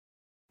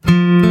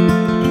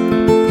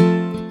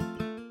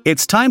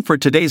It's time for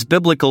today's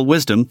biblical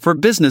wisdom for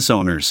business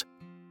owners.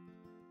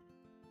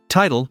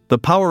 Title: The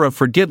Power of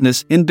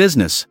Forgiveness in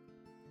Business.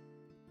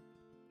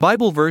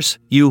 Bible verse: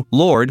 You,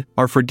 Lord,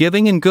 are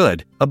forgiving and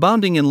good,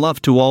 abounding in love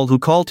to all who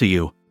call to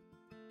you.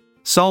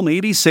 Psalm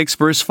 86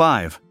 verse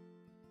 5.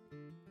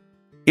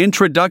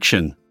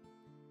 Introduction.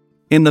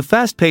 In the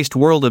fast-paced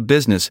world of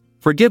business,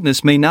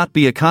 forgiveness may not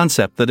be a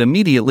concept that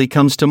immediately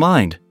comes to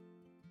mind.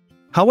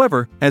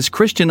 However, as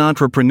Christian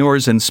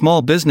entrepreneurs and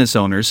small business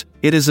owners,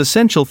 it is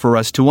essential for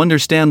us to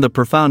understand the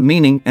profound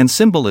meaning and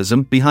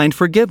symbolism behind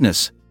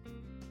forgiveness.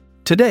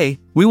 Today,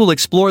 we will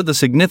explore the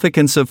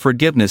significance of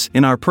forgiveness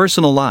in our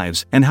personal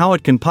lives and how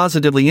it can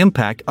positively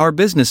impact our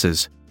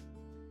businesses.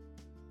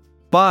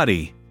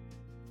 Body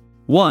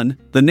 1.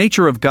 The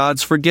nature of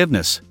God's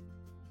forgiveness.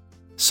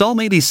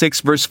 Psalm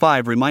 86 verse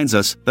 5 reminds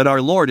us that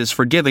our Lord is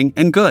forgiving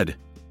and good.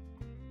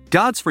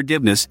 God's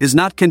forgiveness is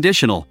not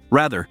conditional,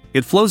 rather,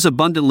 it flows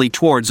abundantly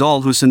towards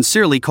all who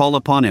sincerely call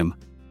upon Him.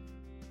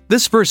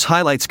 This verse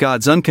highlights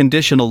God's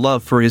unconditional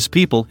love for His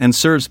people and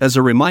serves as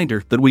a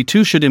reminder that we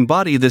too should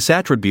embody this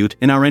attribute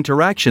in our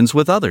interactions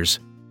with others.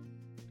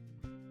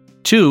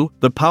 2.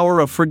 The power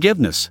of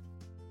forgiveness.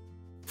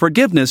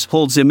 Forgiveness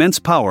holds immense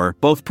power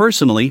both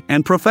personally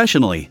and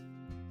professionally.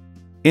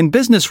 In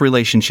business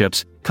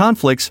relationships,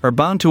 conflicts are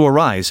bound to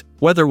arise,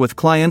 whether with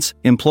clients,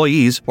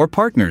 employees, or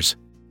partners.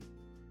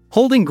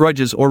 Holding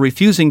grudges or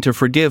refusing to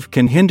forgive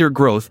can hinder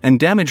growth and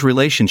damage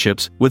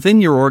relationships within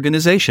your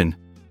organization.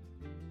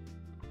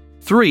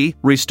 3.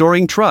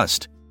 Restoring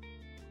trust.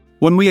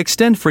 When we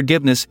extend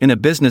forgiveness in a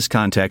business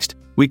context,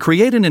 we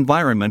create an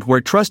environment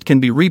where trust can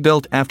be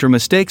rebuilt after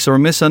mistakes or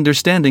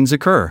misunderstandings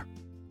occur.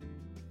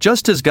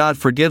 Just as God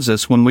forgives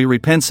us when we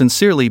repent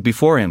sincerely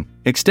before Him,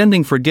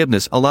 extending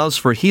forgiveness allows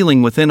for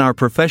healing within our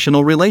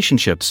professional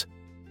relationships.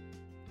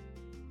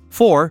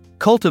 4.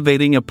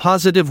 Cultivating a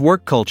positive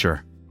work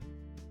culture.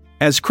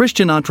 As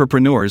Christian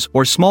entrepreneurs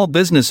or small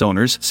business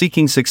owners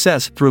seeking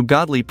success through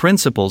godly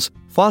principles,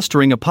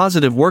 fostering a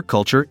positive work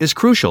culture is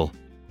crucial.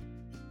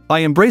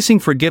 By embracing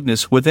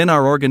forgiveness within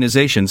our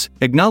organizations,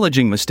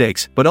 acknowledging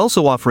mistakes but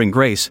also offering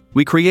grace,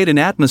 we create an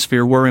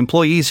atmosphere where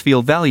employees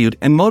feel valued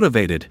and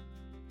motivated.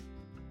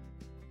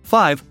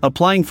 5.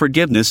 Applying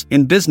forgiveness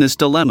in business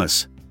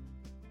dilemmas.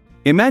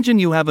 Imagine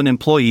you have an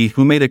employee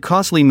who made a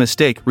costly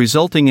mistake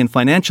resulting in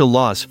financial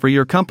loss for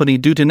your company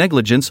due to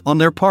negligence on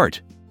their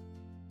part.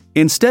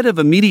 Instead of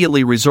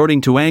immediately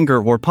resorting to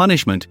anger or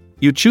punishment,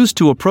 you choose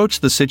to approach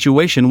the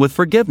situation with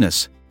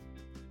forgiveness.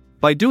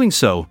 By doing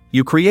so,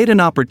 you create an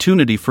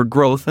opportunity for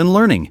growth and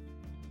learning.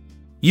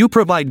 You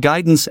provide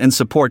guidance and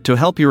support to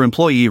help your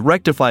employee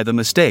rectify the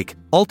mistake,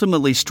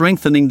 ultimately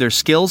strengthening their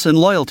skills and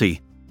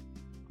loyalty.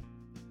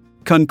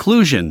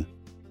 Conclusion.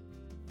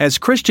 As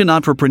Christian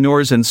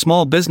entrepreneurs and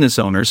small business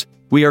owners,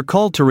 we are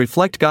called to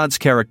reflect God's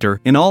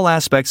character in all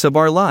aspects of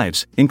our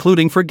lives,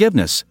 including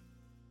forgiveness.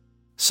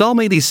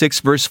 Psalm 86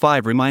 verse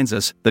 5 reminds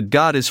us that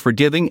God is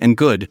forgiving and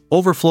good,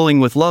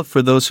 overflowing with love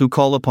for those who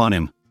call upon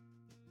Him.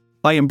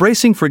 By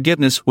embracing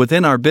forgiveness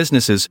within our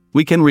businesses,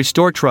 we can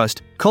restore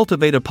trust,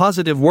 cultivate a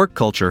positive work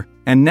culture,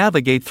 and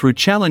navigate through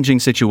challenging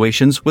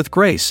situations with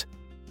grace.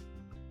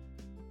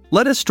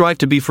 Let us strive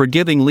to be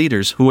forgiving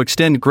leaders who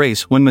extend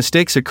grace when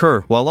mistakes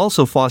occur while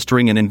also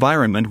fostering an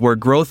environment where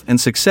growth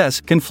and success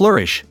can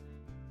flourish.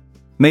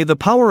 May the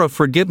power of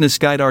forgiveness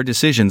guide our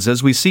decisions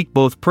as we seek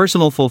both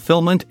personal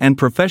fulfillment and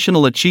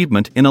professional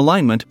achievement in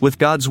alignment with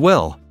God's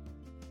will.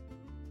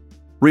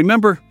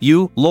 Remember,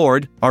 you,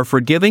 Lord, are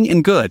forgiving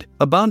and good,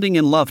 abounding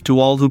in love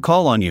to all who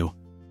call on you.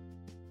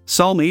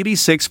 Psalm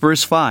 86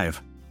 verse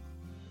 5.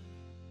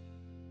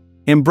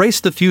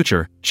 Embrace the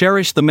future,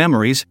 cherish the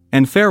memories,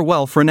 and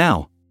farewell for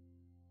now.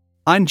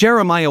 I'm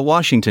Jeremiah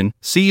Washington.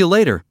 See you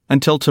later,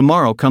 until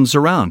tomorrow comes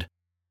around.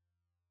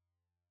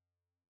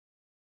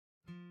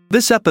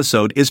 This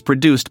episode is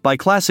produced by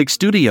Classic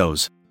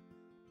Studios.